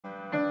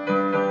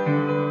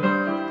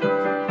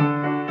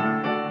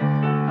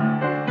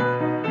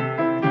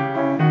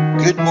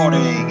Good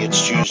morning.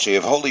 It's Tuesday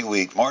of Holy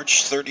Week,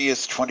 March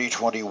 30th,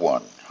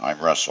 2021. I'm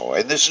Russell,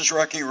 and this is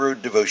Rocky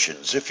Road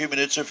Devotions, a few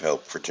minutes of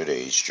help for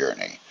today's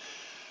journey.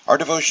 Our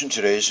devotion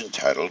today is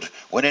entitled,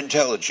 When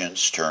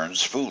Intelligence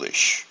Turns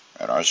Foolish,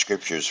 and our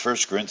scripture is 1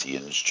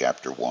 Corinthians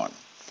chapter 1.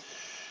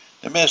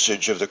 The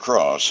message of the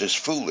cross is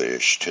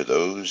foolish to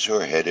those who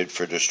are headed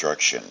for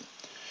destruction,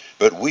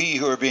 but we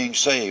who are being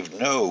saved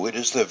know it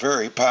is the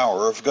very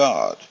power of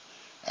God.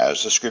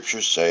 As the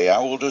scriptures say, I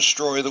will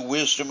destroy the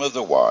wisdom of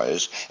the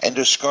wise and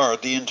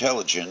discard the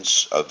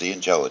intelligence of the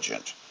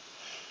intelligent.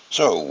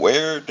 So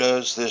where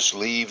does this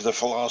leave the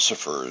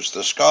philosophers,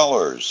 the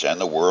scholars, and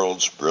the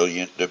world's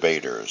brilliant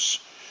debaters?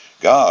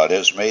 God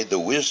has made the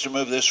wisdom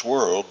of this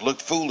world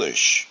look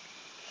foolish.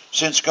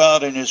 Since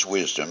God in his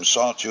wisdom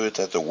saw to it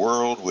that the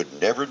world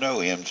would never know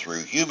him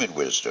through human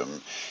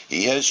wisdom,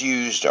 he has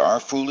used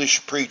our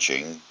foolish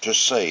preaching to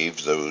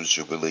save those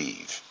who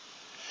believe.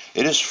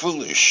 It is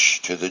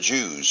foolish to the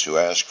Jews who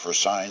ask for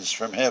signs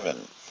from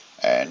heaven,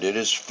 and it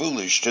is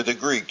foolish to the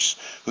Greeks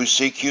who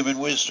seek human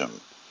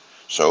wisdom.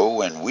 So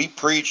when we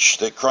preach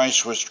that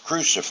Christ was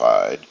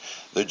crucified,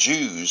 the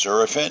Jews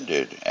are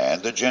offended,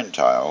 and the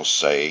Gentiles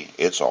say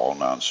it's all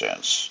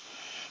nonsense.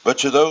 But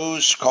to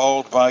those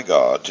called by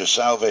God to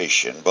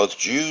salvation, both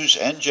Jews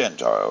and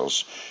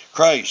Gentiles,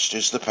 Christ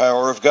is the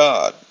power of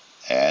God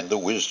and the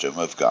wisdom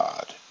of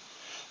God.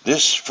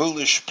 This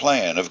foolish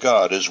plan of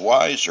God is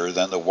wiser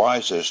than the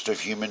wisest of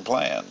human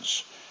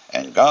plans,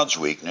 and God's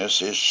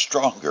weakness is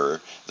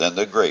stronger than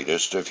the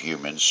greatest of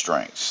human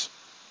strength.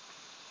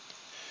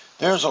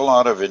 There's a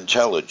lot of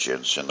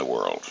intelligence in the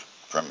world,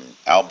 from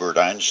Albert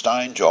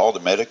Einstein to all the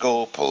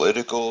medical,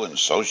 political, and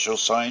social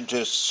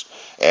scientists,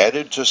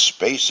 added to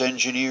space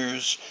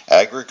engineers,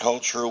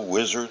 agricultural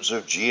wizards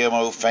of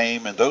GMO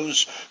fame, and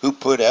those who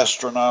put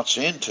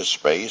astronauts into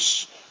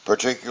space,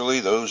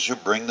 particularly those who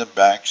bring them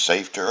back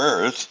safe to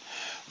Earth.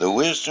 The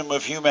wisdom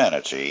of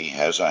humanity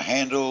has a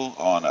handle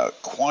on a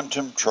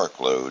quantum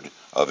truckload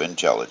of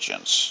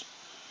intelligence.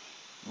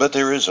 But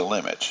there is a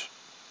limit.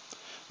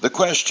 The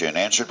question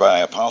answered by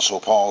Apostle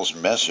Paul's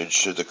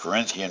message to the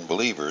Corinthian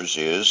believers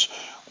is,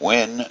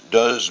 when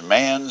does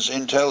man's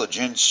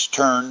intelligence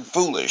turn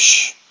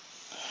foolish?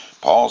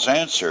 Paul's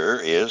answer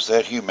is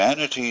that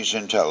humanity's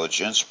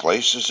intelligence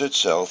places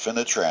itself in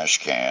the trash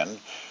can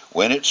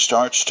when it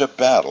starts to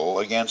battle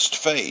against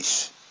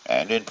faith,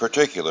 and in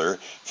particular,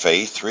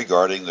 faith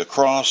regarding the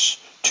cross,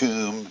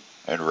 tomb,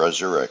 and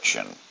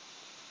resurrection.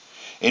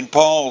 In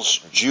Paul's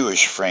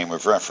Jewish frame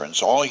of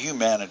reference, all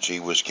humanity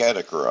was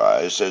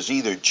categorized as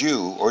either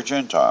Jew or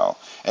Gentile,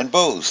 and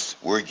both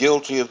were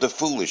guilty of the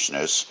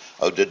foolishness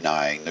of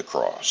denying the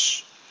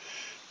cross.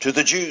 To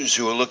the Jews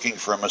who were looking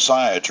for a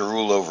Messiah to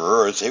rule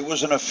over earth, it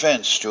was an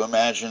offense to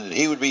imagine that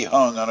he would be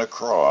hung on a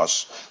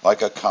cross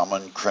like a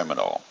common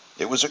criminal.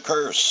 It was a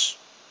curse.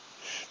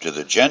 To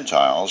the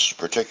Gentiles,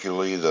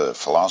 particularly the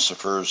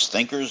philosophers,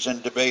 thinkers,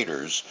 and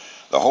debaters,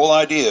 the whole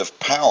idea of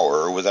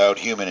power without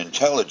human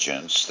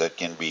intelligence that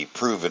can be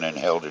proven and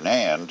held in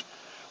hand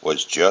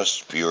was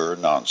just pure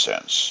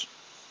nonsense.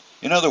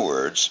 In other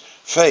words,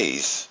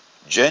 faith,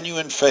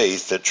 genuine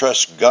faith that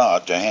trusts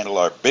God to handle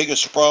our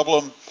biggest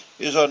problem,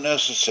 is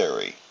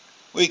unnecessary.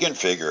 We can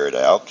figure it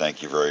out,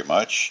 thank you very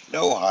much.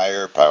 No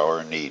higher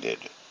power needed.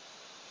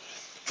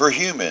 For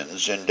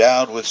humans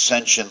endowed with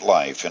sentient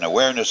life and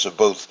awareness of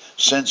both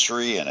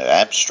sensory and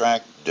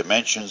abstract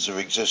dimensions of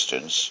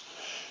existence,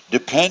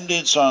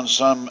 dependence on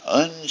some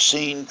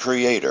unseen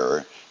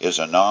creator is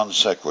a non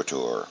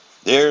sequitur.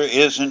 There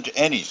isn't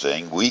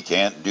anything we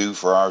can't do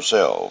for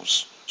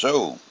ourselves.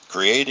 So,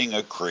 creating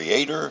a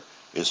creator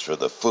is for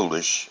the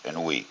foolish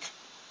and weak.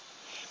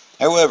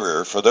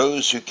 However, for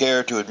those who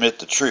care to admit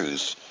the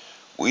truth,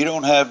 we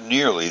don't have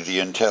nearly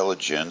the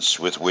intelligence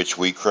with which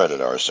we credit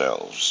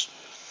ourselves.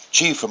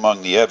 Chief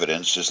among the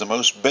evidence is the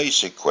most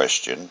basic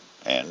question,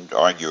 and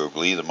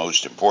arguably the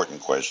most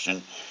important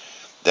question,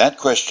 that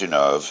question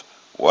of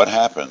what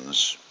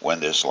happens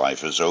when this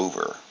life is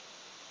over.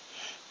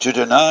 To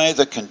deny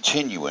the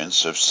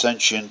continuance of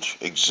sentient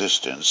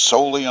existence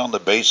solely on the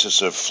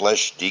basis of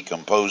flesh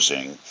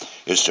decomposing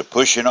is to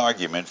push an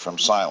argument from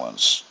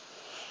silence.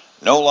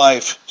 No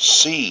life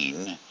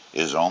seen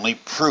is only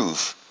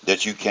proof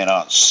that you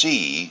cannot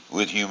see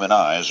with human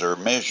eyes or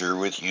measure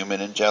with human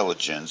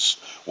intelligence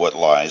what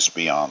lies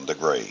beyond the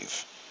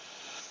grave.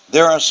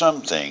 There are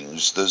some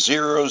things the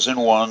zeros and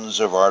ones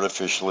of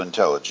artificial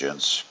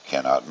intelligence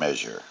cannot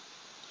measure.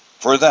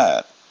 For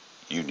that,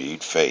 you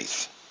need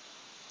faith.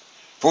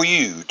 For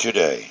you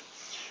today,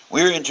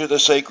 we're into the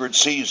sacred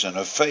season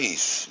of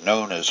faith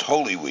known as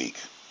Holy Week.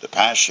 The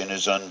Passion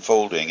is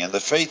unfolding, and the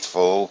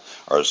faithful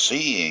are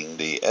seeing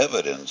the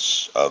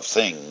evidence of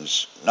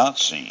things not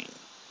seen.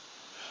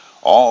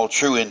 All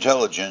true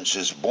intelligence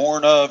is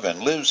born of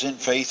and lives in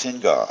faith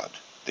in God,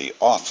 the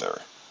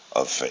author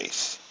of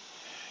faith.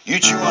 You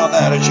chew on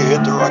that as you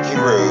hit the rocky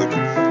road.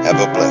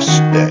 Have a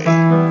blessed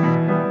day.